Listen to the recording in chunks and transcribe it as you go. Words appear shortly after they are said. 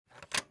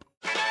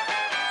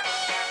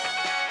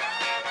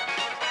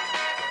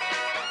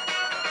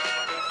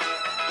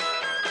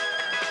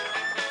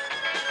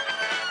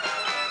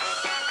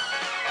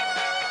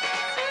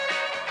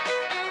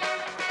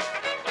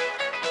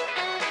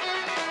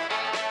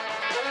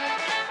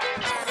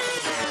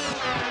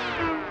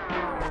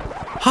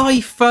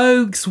Hi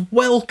folks,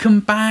 welcome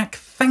back.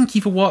 Thank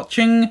you for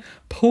watching.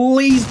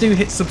 Please do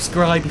hit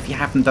subscribe if you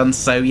haven't done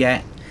so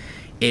yet.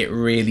 It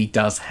really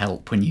does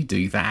help when you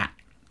do that.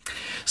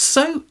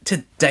 So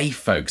today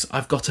folks,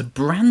 I've got a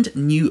brand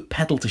new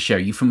pedal to show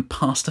you from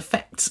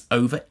PastFX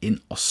over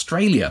in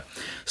Australia.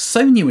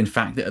 So new in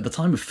fact that at the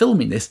time of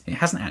filming this, it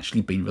hasn't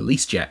actually been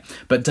released yet,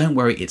 but don't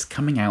worry, it's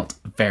coming out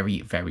very,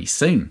 very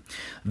soon.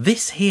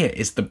 This here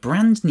is the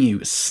brand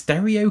new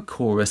Stereo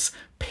Chorus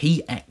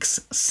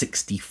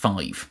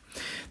PX65.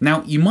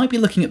 Now, you might be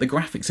looking at the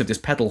graphics of this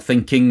pedal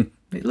thinking,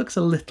 it looks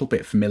a little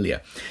bit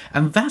familiar,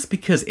 and that's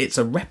because it's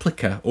a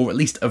replica, or at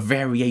least a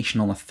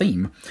variation on a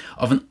theme,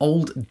 of an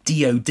old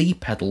DOD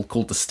pedal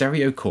called the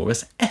Stereo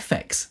Chorus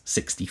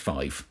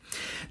FX65.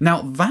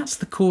 Now, that's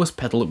the chorus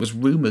pedal that was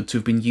rumoured to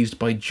have been used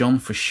by John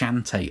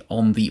Frusciante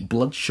on the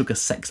Blood Sugar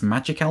Sex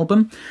Magik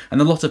album,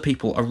 and a lot of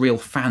people are real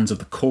fans of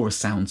the chorus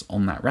sounds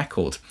on that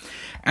record.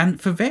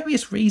 And for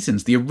various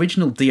reasons, the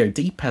original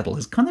DOD pedal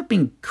has kind of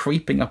been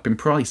creeping up in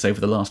price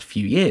over the last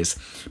few years,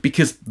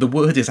 because the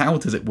word is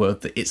out, as it were,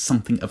 that it's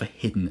something of a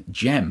hidden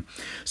gem.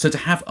 So to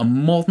have a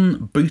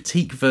modern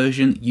boutique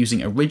version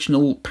using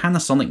original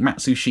Panasonic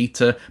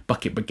Matsushita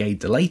Bucket Brigade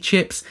delay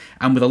chips,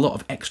 and with a lot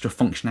of extra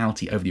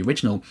functionality over the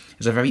original,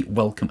 is a very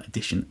welcome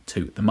addition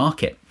to the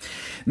market.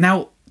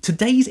 Now,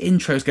 today's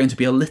intro is going to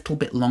be a little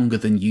bit longer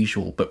than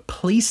usual, but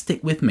please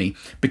stick with me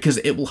because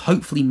it will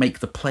hopefully make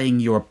the playing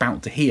you're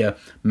about to hear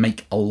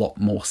make a lot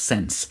more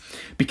sense.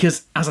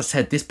 Because, as I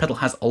said, this pedal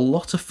has a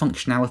lot of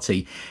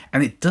functionality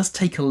and it does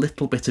take a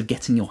little bit of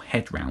getting your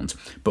head round,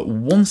 but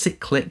once it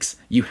clicks,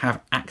 you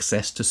have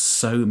access to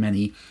so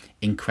many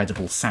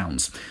incredible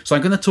sounds. So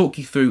I'm going to talk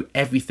you through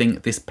everything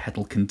this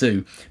pedal can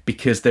do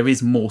because there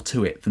is more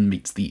to it than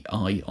meets the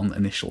eye on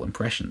initial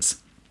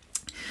impressions.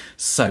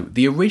 So,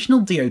 the original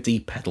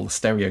DOD pedal, the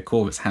Stereo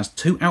Chorus, has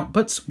two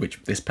outputs,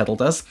 which this pedal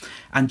does,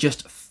 and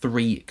just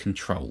three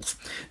controls.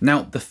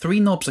 Now, the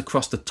three knobs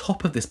across the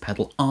top of this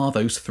pedal are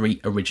those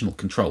three original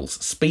controls: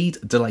 speed,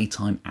 delay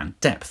time, and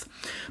depth.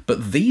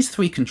 But these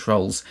three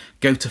controls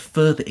go to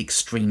further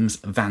extremes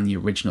than the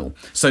original.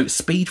 So,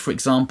 speed, for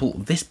example,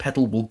 this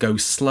pedal will go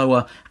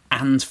slower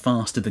and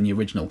faster than the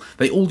original.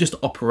 They all just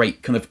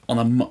operate kind of on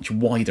a much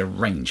wider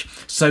range.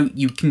 So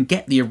you can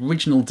get the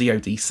original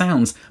DOD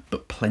sounds,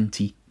 but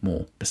plenty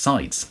more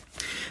besides.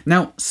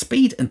 Now,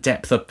 speed and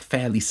depth are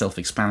fairly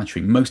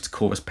self-explanatory. Most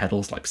chorus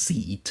pedals like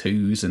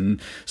CE2s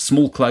and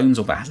small clones,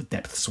 or that has a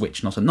depth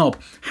switch, not a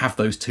knob, have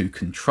those two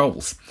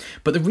controls.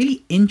 But the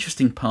really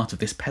interesting part of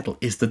this pedal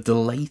is the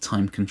delay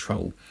time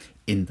control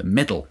in the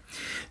middle.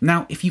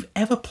 Now, if you've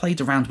ever played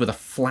around with a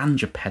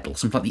flanger pedal,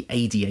 something like the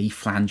ADA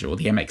flanger or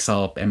the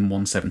MXR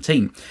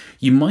M117,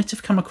 you might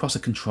have come across a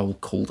control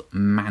called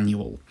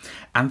manual.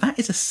 And that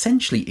is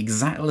essentially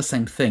exactly the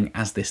same thing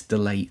as this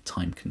delay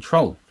time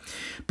control.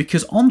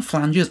 Because on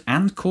flangers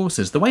and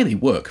choruses, the way they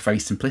work very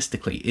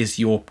simplistically is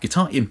your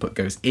guitar input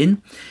goes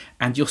in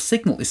and your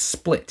signal is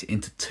split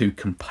into two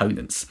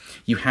components.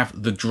 You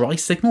have the dry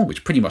signal,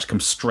 which pretty much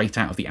comes straight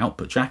out of the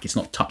output jack. It's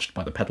not touched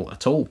by the pedal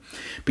at all.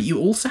 But you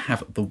also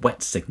have the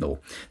wet signal.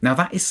 Now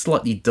that is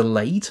slightly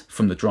delayed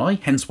from the dry,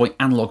 hence why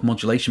analog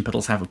modulation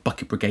pedals have a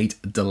Bucket Brigade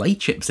delay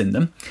chips in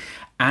them.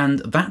 And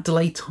that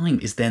delay time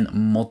is then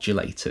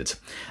modulated,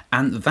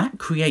 and that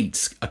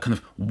creates a kind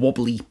of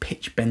wobbly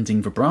pitch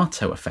bending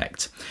vibrato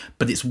effect,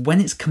 but it's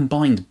when it's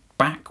combined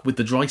back with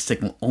the dry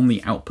signal on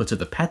the output of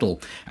the pedal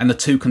and the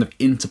two kind of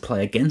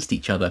interplay against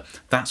each other,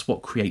 that's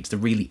what creates the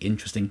really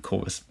interesting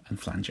chorus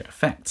and flanger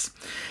effects.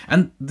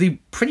 And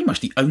pretty much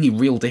the only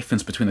real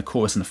difference between the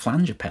chorus and the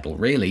flanger pedal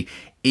really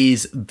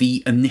is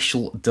the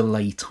initial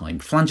delay time.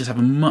 Flangers have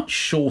a much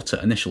shorter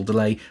initial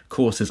delay,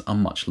 choruses are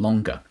much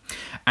longer.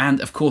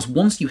 And of course,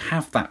 once you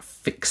have that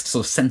fixed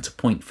sort of center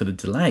point for the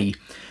delay,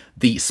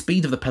 the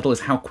speed of the pedal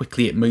is how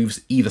quickly it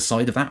moves either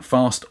side of that,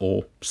 fast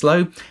or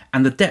slow,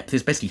 and the depth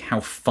is basically how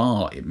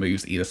far it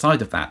moves either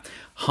side of that.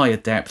 Higher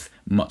depth,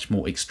 much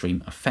more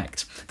extreme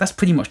effect. That's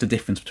pretty much the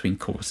difference between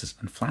choruses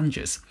and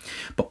flangers.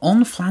 But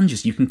on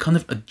flangers, you can kind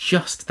of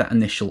adjust that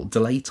initial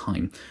delay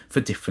time for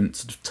different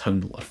sort of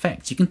tonal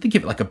effects. You can think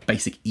of it like a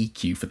basic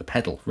EQ for the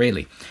pedal,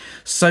 really.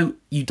 So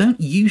you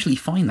don't usually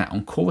find that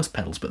on chorus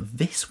pedals, but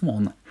this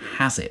one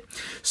has it.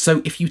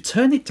 So if you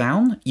turn it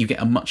down, you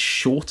get a much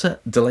shorter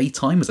delay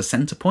time as a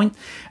center point,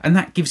 and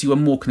that gives you a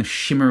more kind of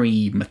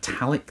shimmery,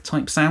 metallic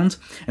type sound.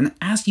 And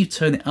as you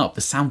turn it up,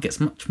 the sound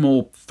gets much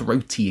more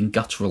throaty and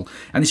guttural,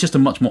 and it's just a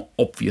much more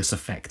obvious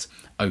effect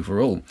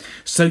overall.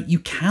 So you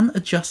can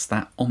adjust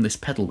that on this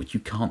pedal, which you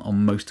can't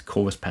on most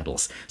chorus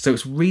pedals. So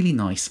it's really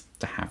nice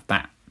to have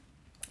that.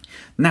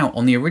 Now,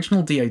 on the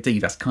original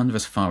DOD, that's kind of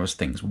as far as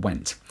things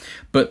went.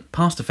 But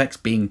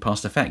PastFX being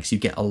PastFX, you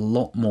get a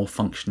lot more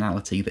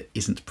functionality that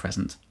isn't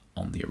present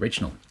on the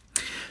original.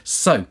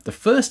 So the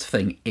first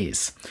thing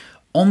is,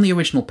 on the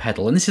original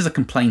pedal, and this is a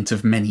complaint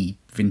of many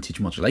vintage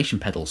modulation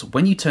pedals,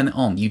 when you turn it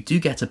on, you do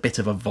get a bit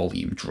of a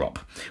volume drop,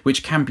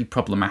 which can be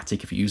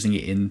problematic if you're using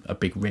it in a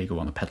big rig or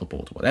on a pedal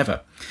board or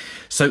whatever.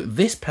 So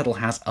this pedal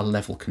has a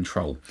level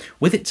control.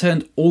 With it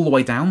turned all the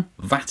way down,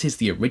 that is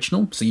the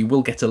original, so you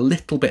will get a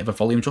little bit of a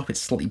volume drop, it's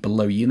slightly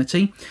below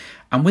unity.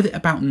 And with it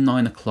about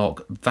 9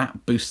 o'clock,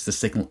 that boosts the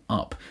signal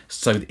up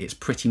so that it's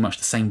pretty much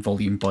the same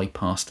volume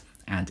bypassed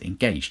and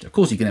engaged. Of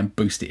course, you can then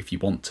boost it if you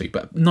want to,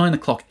 but 9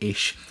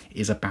 o'clock-ish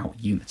is about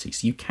unity,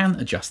 so you can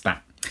adjust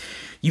that.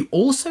 You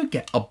also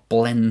get a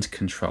blend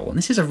control, and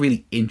this is a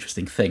really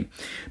interesting thing,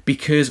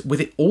 because with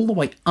it all the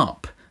way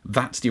up,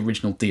 that's the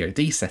original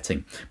DOD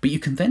setting, but you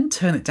can then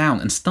turn it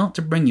down and start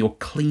to bring your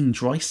clean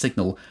dry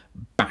signal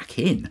back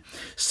in.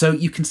 So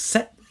you can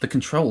set the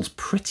controls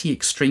pretty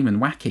extreme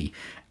and wacky,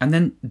 and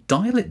then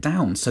dial it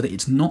down so that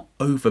it's not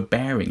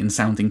overbearing and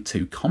sounding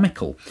too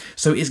comical.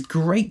 So it's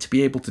great to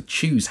be able to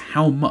choose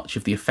how much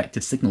of the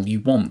affected signal you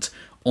want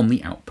on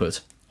the output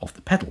of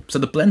the pedal. So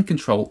the blend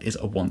control is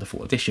a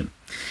wonderful addition.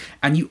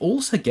 And you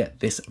also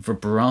get this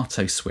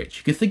vibrato switch.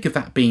 You can think of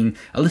that being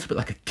a little bit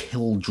like a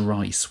kill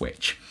dry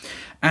switch.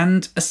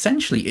 And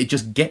essentially it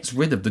just gets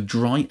rid of the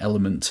dry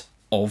element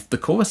of the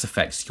chorus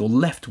effects. You're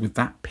left with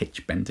that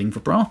pitch bending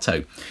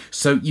vibrato.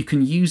 So you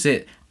can use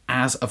it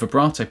as a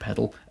vibrato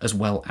pedal as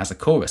well as a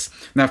chorus.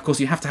 Now, of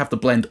course, you have to have the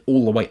blend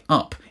all the way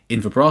up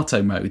in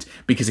vibrato mode,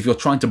 because if you're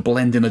trying to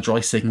blend in a dry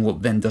signal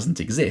that then doesn't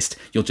exist,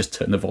 you'll just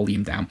turn the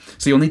volume down.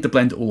 So you'll need the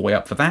blend all the way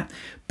up for that,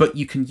 but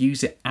you can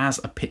use it as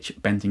a pitch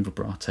bending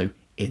vibrato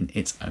in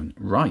its own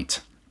right.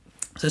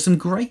 So some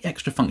great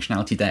extra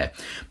functionality there.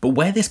 But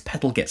where this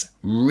pedal gets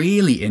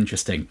really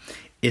interesting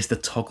is the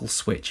toggle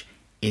switch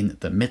in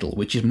the middle,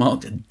 which is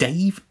marked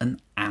Dave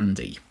and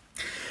Andy.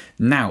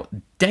 Now,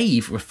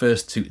 Dave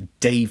refers to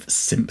Dave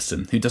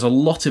Simpson, who does a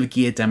lot of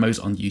gear demos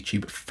on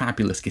YouTube,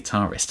 fabulous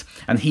guitarist,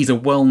 and he's a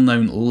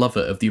well-known lover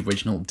of the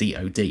original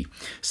DOD.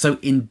 So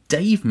in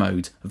Dave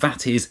mode,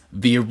 that is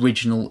the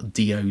original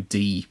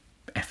DOD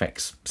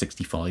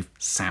FX65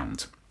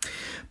 sound.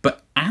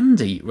 But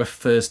Andy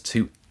refers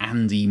to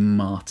Andy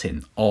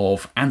Martin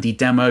of Andy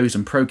Demos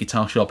and Pro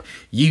Guitar Shop.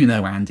 You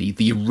know Andy,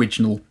 the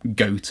original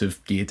goat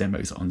of gear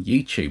demos on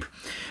YouTube,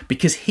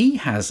 because he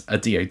has a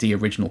DOD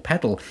original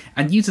pedal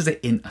and uses it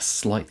in a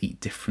slightly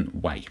different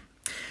way.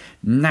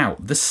 Now,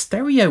 the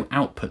stereo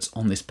outputs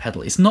on this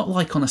pedal, it's not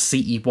like on a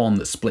CE1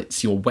 that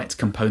splits your wet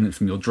component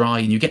from your dry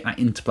and you get that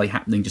interplay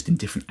happening just in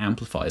different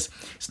amplifiers.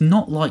 It's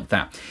not like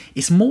that.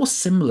 It's more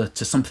similar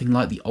to something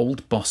like the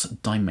old Boss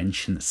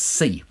Dimension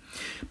C,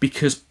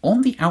 because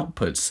on the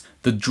outputs,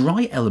 the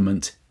dry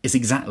element is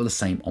exactly the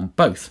same on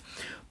both.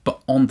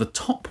 But on the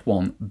top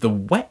one, the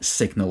wet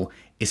signal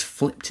is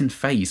flipped in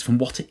phase from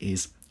what it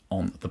is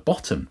on the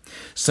bottom.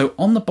 So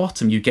on the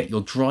bottom, you get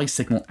your dry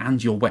signal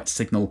and your wet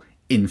signal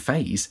in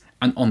phase,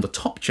 and on the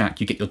top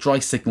jack you get your dry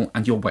signal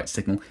and your wet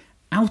signal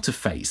out of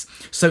phase.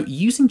 So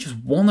using just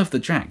one of the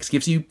jacks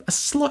gives you a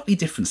slightly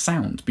different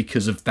sound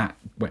because of that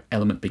wet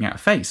element being out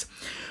of phase.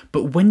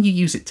 But when you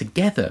use it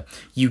together,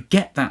 you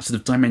get that sort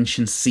of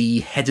Dimension C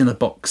head in a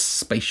box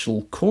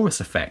spatial chorus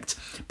effect,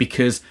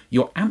 because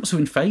your amps are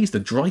in phase, the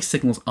dry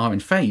signals are in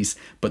phase,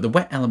 but the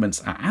wet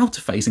elements are out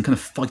of phase and kind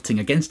of fighting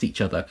against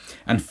each other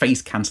and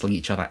phase cancelling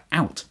each other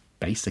out,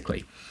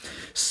 basically.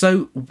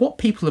 So what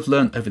people have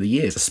learned over the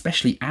years,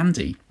 especially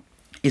Andy,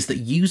 is that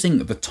using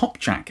the top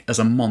jack as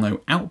a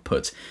mono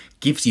output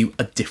gives you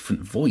a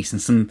different voice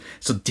and some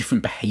sort of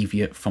different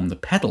behaviour from the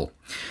pedal.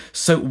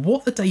 So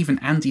what the Dave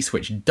and Andy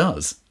switch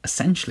does,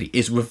 essentially,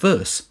 is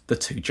reverse the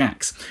two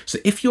jacks. So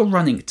if you're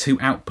running two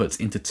outputs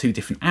into two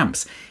different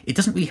amps, it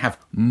doesn't really have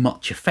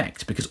much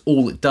effect, because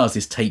all it does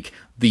is take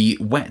the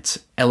wet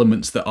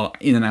elements that are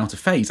in and out of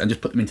phase and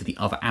just put them into the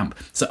other amp.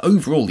 So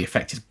overall, the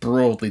effect is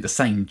broadly the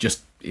same,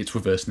 just it's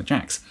reversing the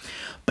jacks.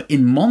 But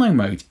in mono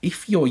mode,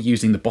 if you're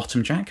using the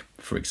bottom jack,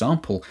 for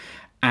example,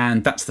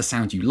 and that's the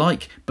sound you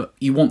like, but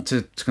you want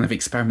to kind of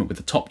experiment with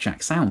the top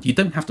jack sound, you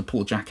don't have to pull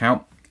the jack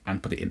out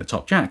and put it in the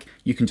top jack.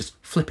 You can just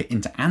flip it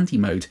into Andy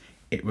mode,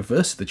 it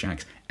reverses the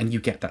jacks, and you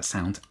get that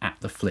sound at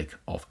the flick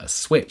of a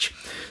switch.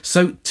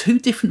 So two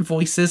different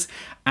voices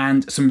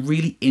and some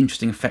really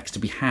interesting effects to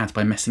be had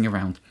by messing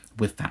around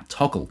with that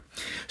toggle.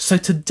 So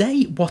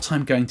today what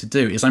I'm going to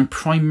do is I'm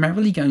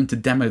primarily going to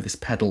demo this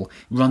pedal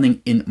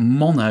running in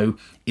mono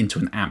into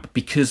an amp,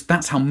 because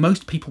that's how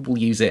most people will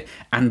use it,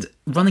 and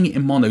running it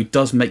in mono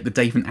does make the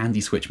Dave and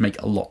Andy switch make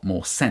a lot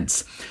more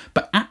sense.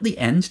 But at the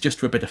end, just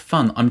for a bit of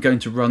fun, I'm going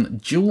to run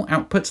dual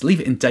outputs,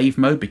 leave it in Dave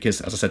mode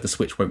because, as I said, the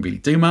switch won't really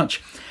do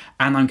much,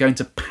 and I'm going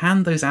to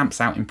pan those amps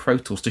out in Pro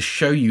Tools to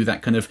show you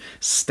that kind of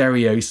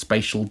stereo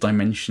spatial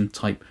dimension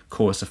type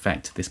chorus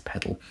effect this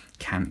pedal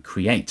can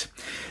create.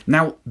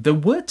 Now, there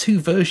were two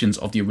versions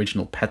of the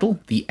original pedal,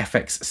 the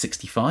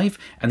FX65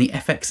 and the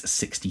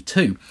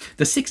FX62.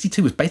 The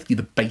 62 was basically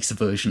the bass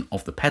version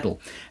of the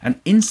pedal, and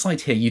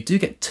inside here you do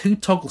get two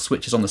toggle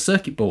switches on the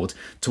circuit board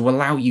to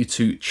allow you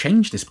to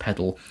change this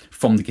pedal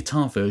from the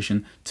guitar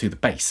version to the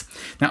bass.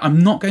 Now, I'm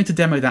not going to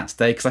demo that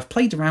today because I've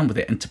played around with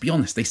it, and to be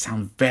honest, they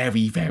sound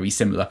very, very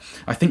similar.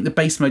 I think the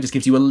bass mode just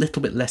gives you a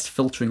little bit less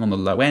filtering on the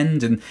low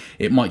end, and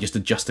it might just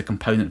adjust the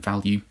component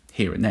value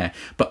here and there.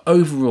 But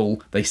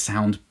overall, they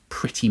sound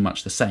pretty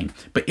much the same.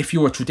 But if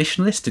you're a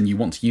traditionalist and you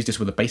want to use this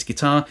with a bass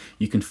guitar,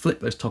 you can flip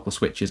those toggle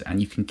switches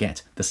and you can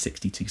get the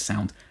 62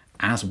 sound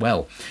as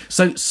well.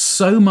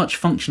 So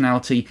much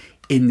functionality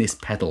in this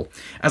pedal.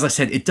 As I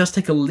said, it does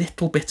take a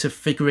little bit of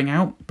figuring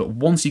out, but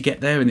once you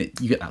get there and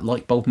you get that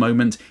light bulb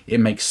moment, it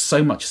makes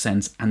so much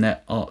sense, and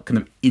there are kind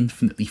of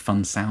infinitely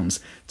fun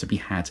sounds to be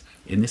had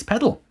in this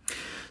pedal.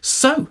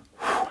 So,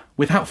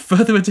 without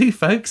further ado,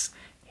 folks,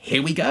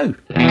 here we go.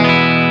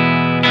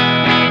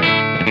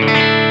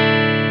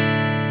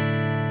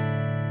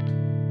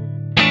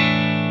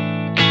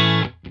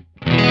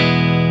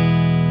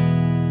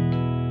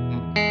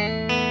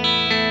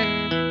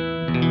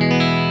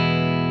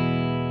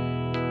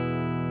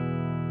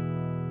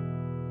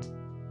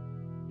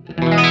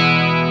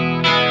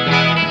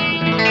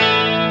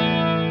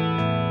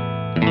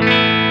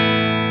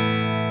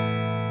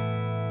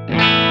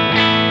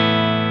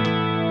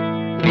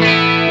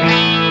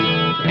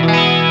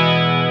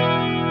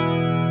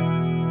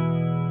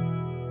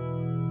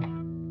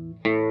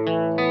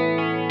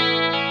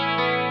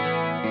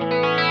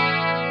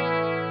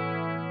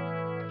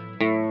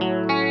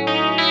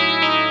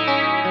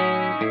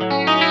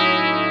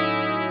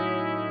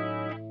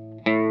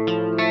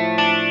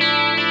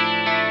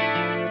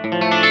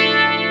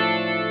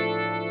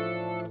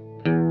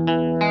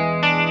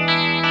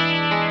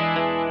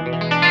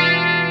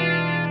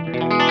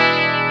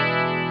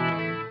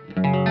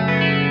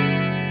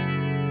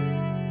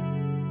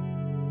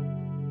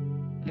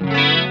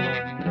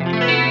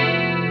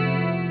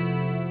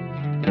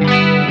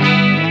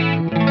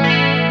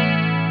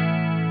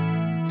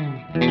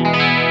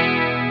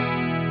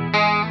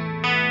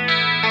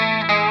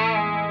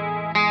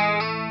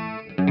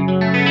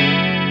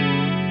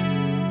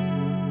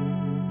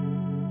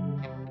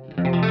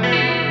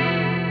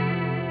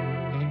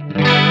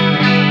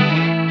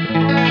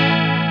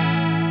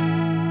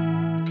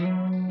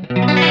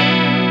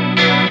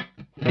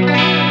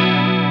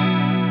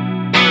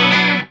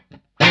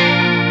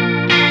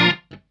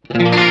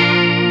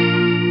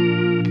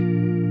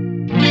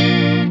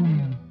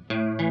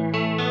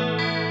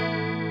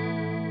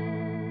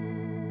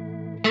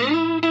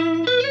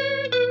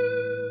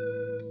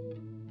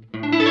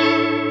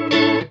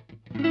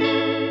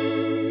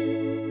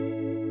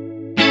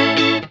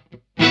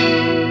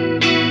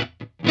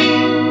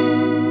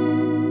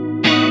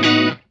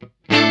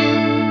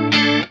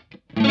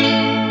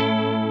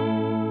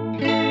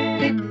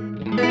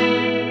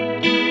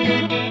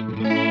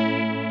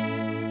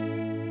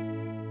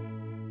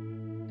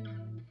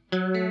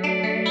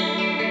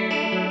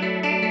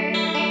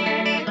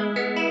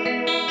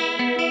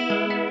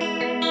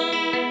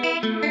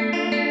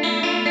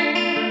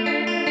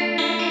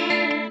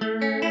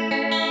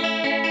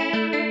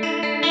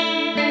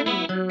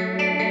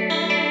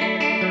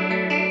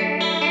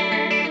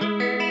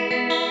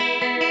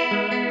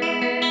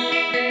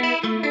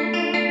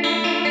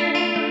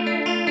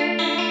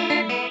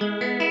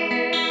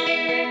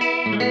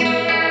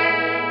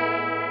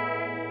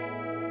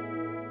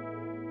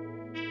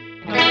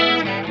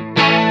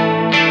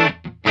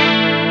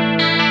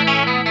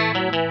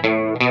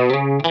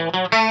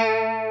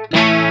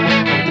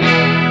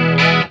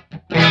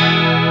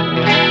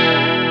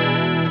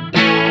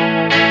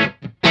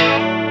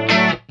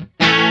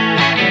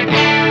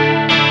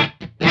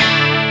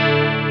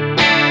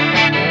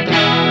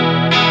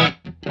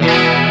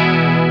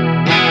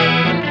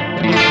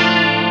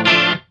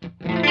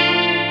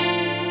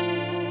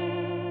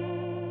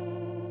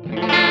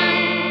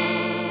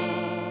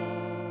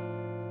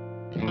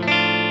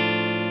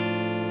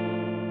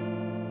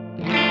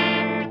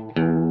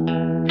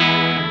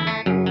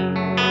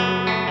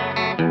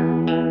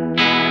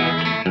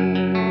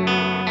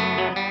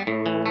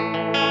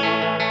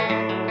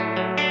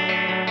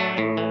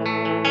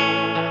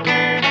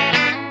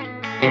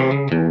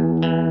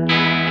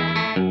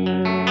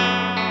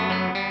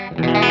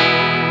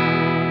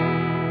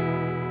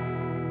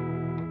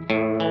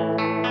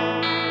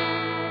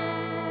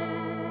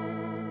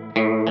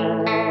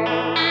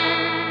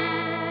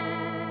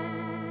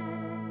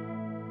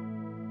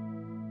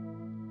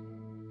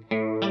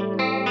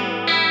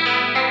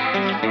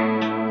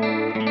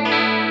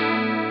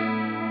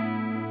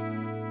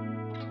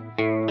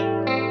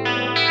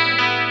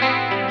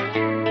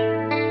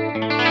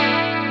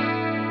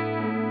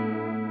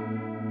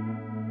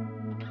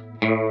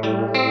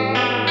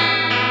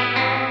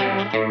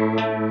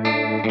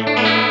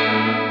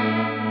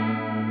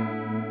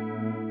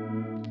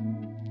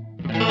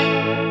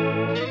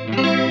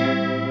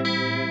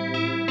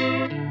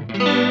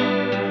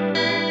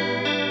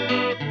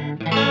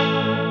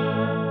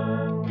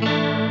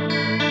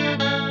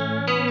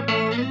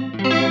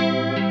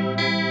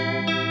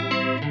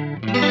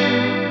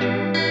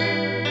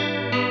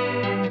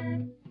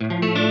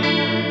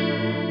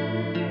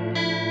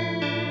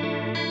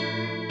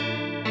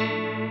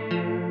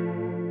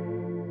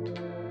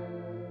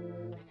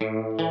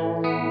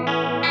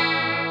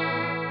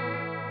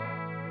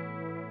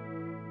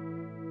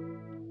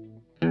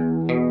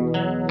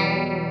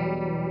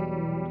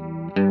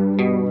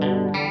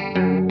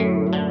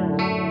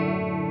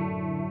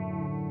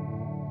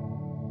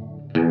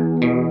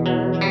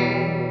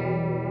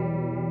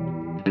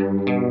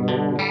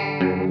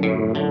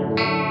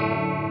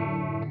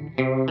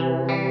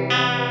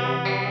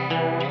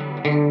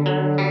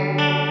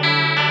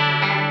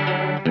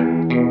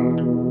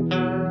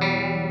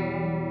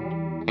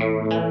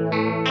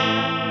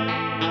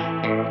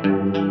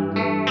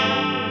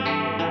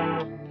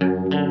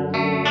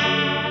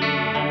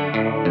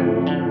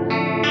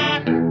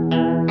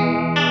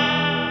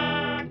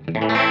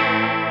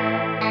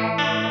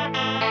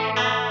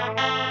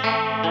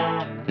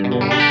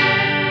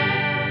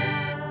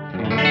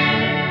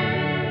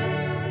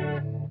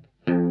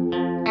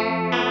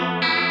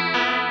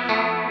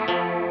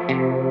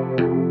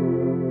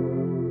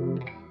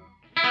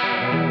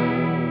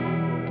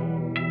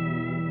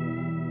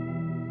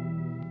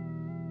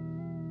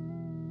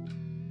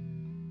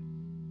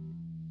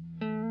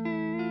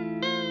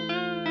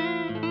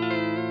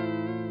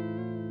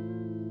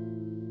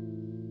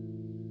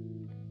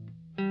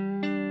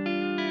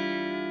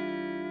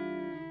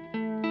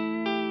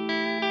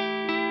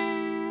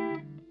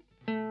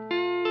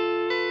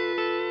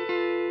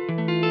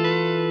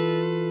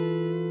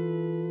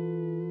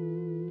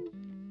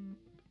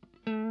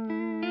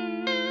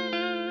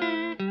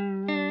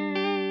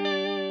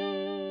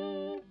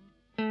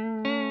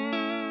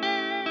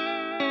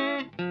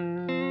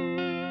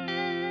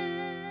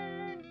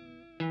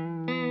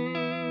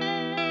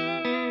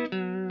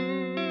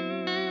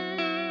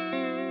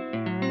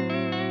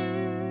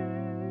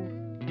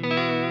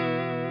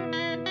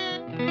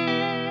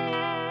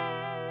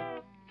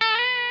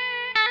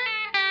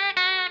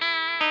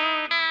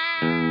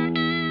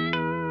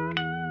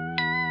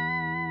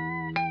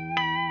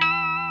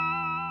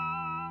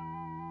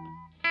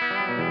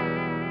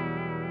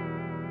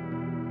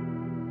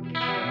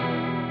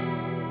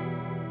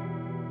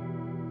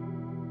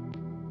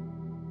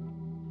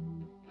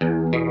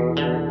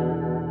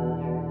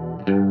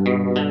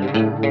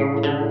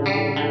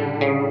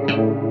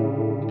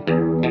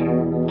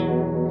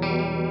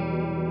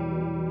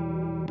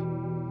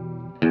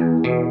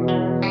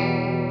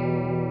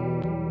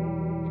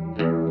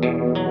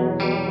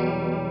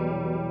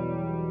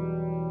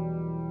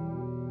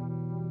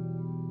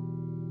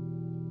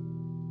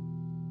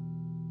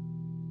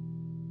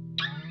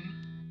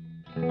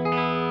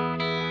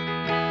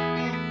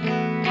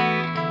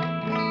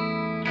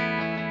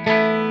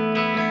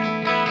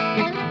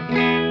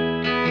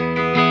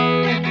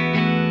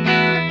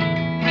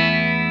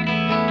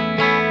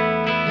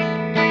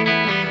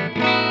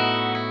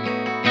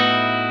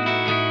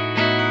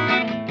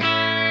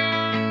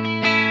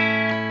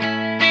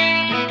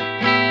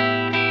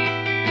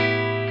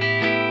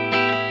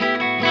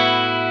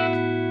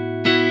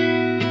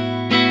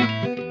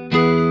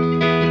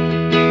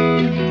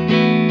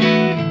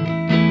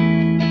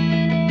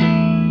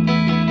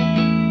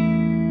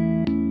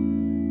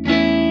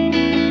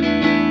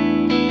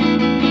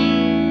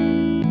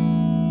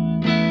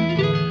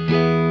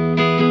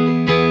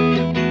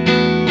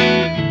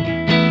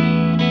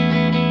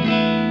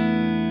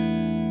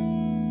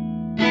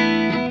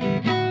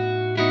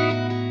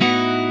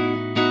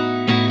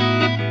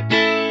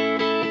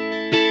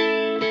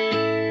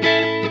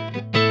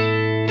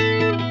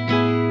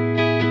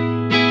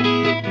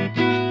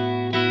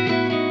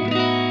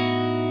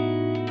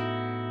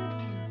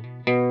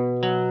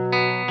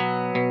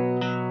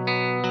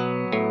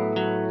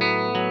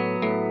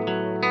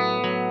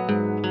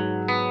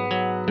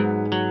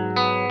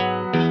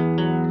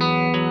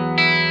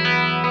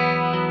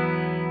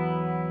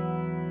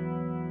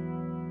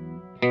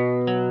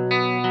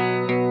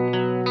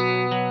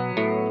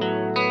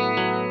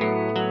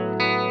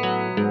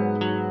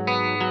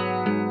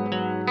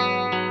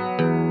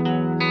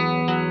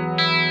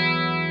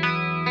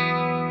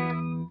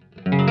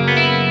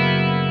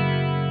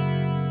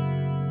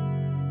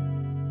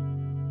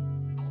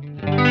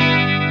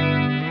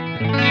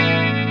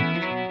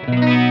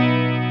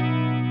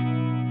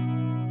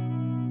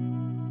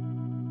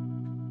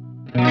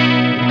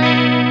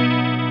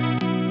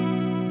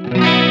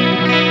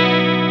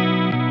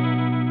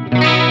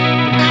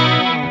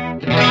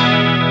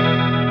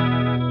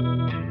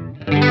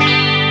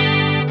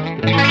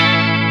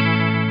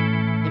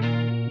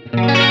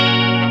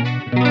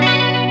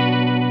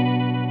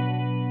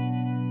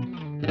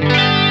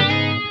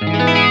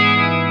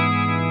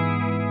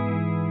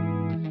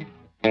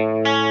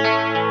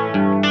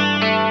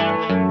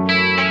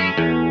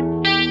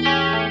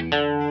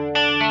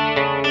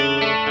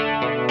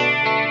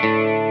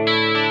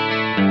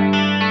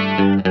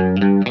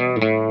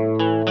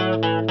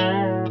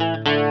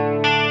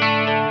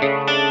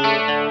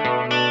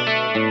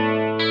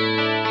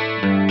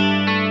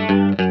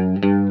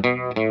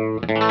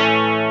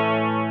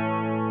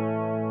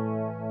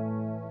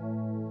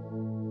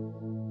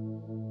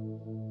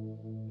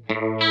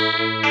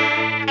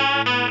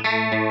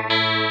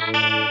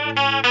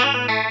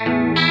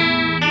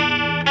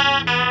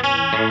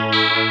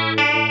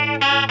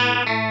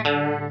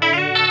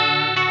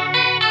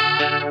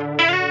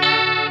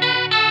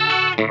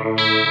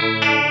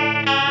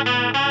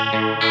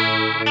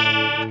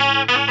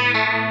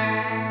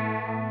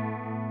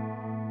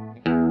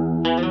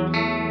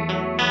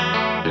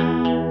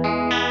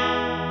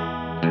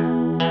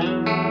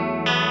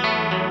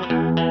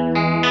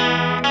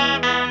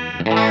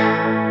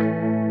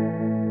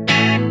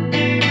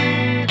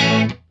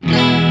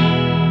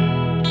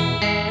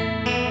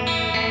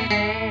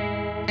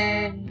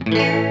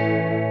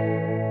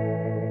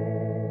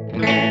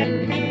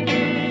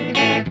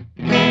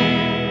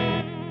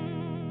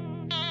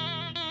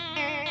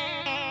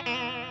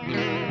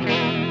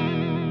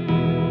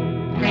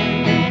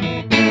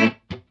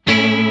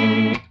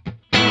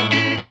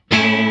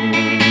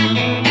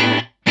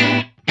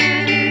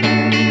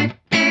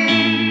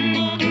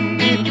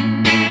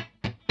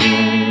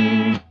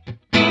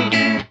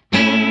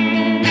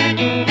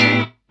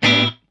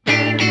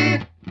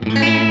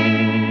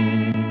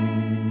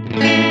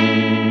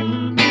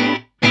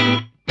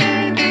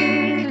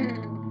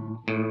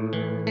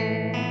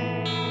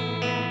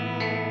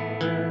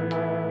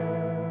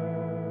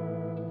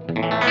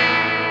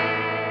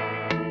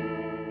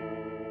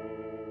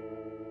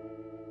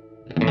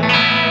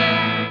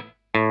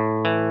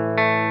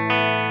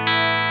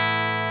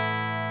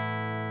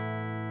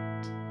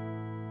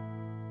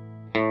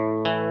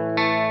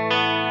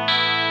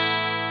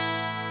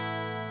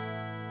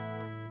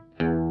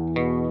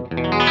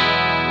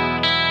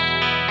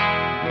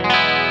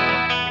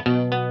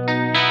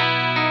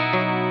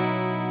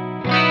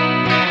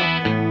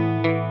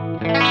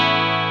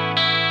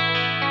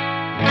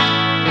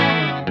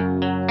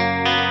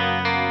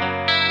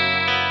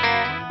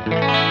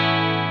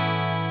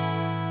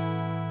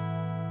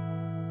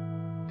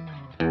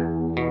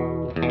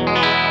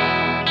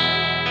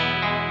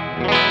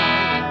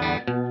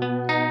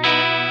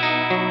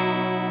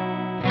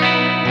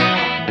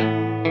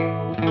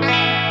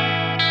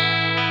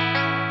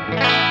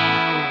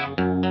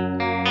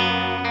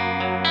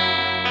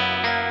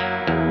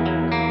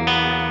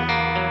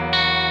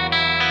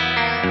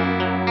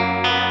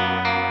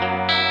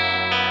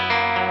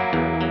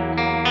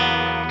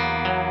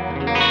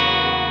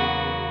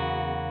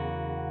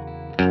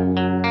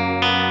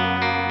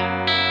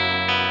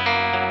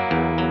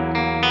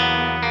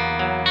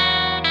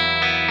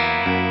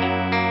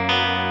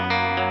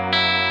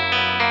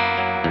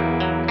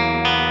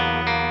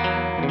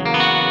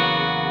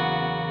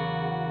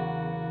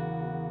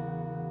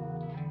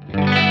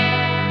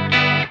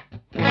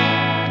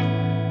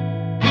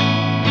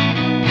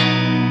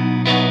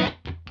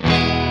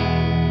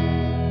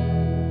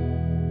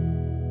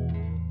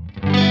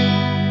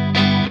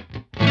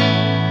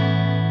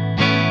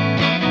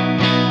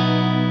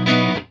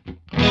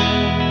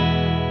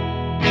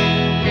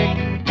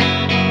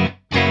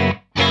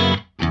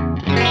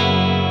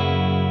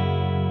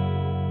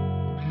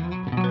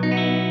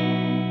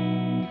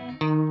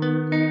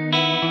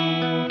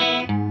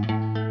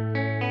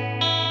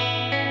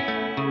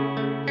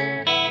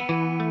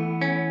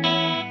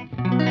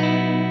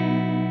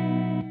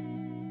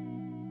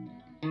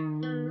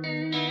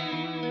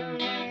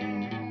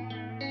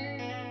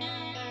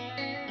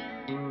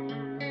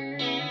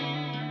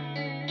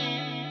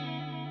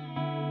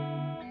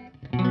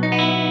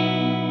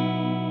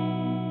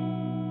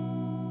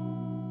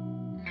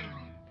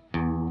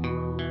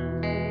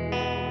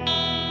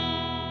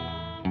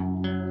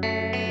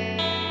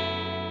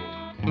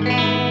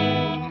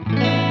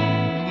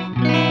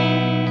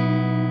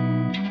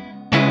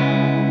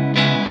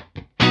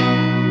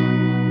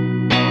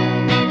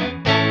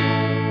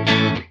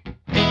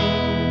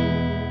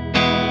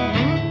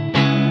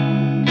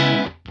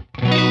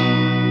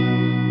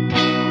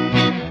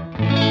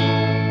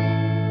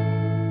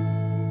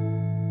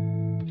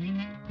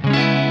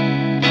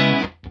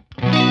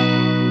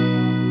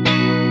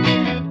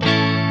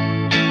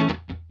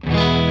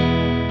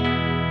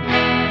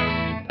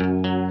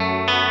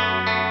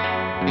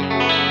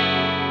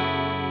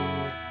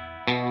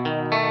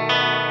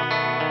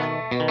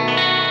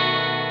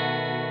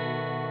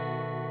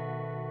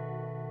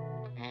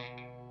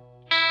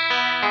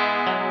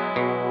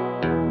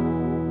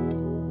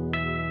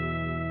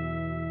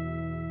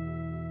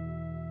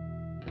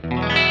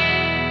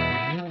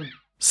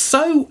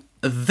 So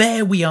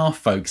there we are,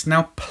 folks.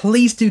 Now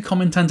please do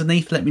comment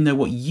underneath, let me know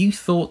what you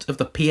thought of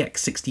the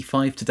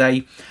PX65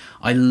 today.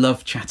 I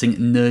love chatting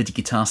nerdy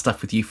guitar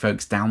stuff with you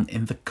folks down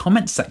in the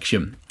comments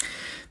section.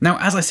 Now,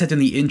 as I said in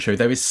the intro,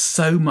 there is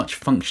so much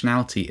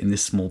functionality in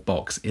this small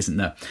box, isn't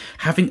there?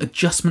 Having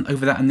adjustment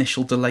over that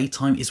initial delay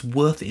time is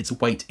worth its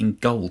weight in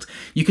gold.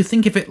 You could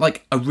think of it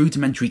like a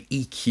rudimentary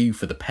EQ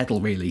for the pedal,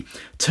 really.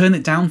 Turn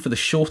it down for the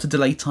shorter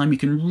delay time, you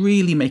can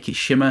really make it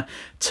shimmer.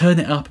 Turn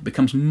it up, it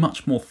becomes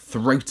much more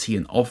throaty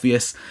and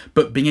obvious,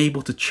 but being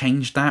able to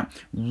change that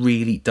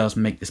really does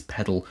make this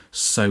pedal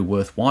so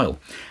worthwhile.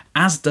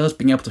 as does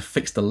being able to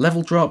fix the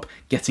level drop,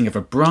 getting a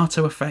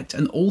vibrato effect,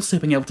 and also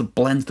being able to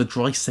blend the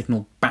dry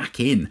signal back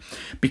in,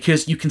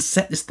 because you can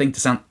set this thing to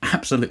sound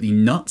absolutely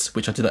nuts,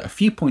 which I did at a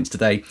few points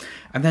today,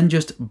 and then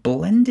just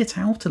blend it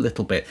out a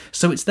little bit.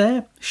 So it's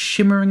there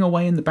shimmering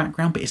away in the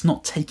background, but it's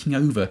not taking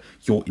over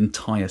your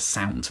entire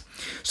sound.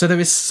 So there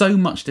is so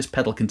much this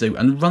pedal can do,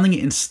 and running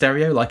it in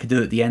stereo like I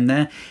did at the end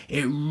there,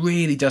 it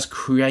really does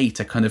create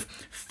a kind of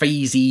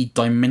phasey,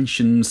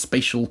 dimension,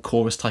 spatial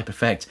chorus type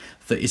effect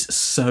that is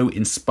so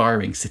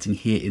inspiring sitting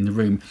here in the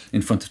room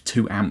in front of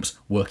 2 amps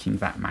working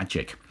that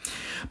magic.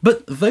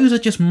 But those are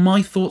just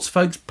my thoughts,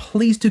 folks.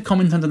 Please do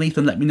comment underneath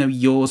and let me know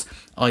yours.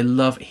 I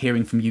love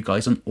hearing from you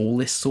guys on all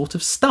this sort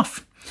of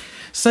stuff.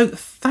 So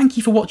thank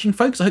you for watching,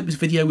 folks. I hope this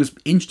video was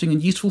interesting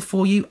and useful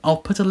for you. I'll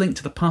put a link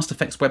to the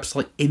PastFX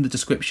website in the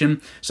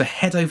description, so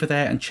head over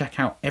there and check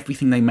out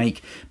everything they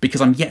make,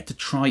 because I'm yet to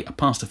try a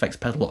PastFX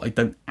pedal I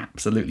don't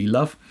absolutely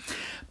love.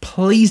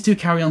 Please do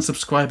carry on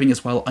subscribing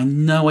as well. I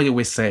know I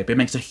always say it, but it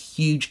makes a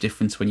huge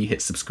difference when you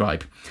hit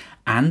subscribe.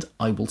 And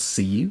I will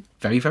see you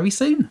very, very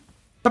soon.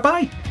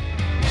 Bye-bye.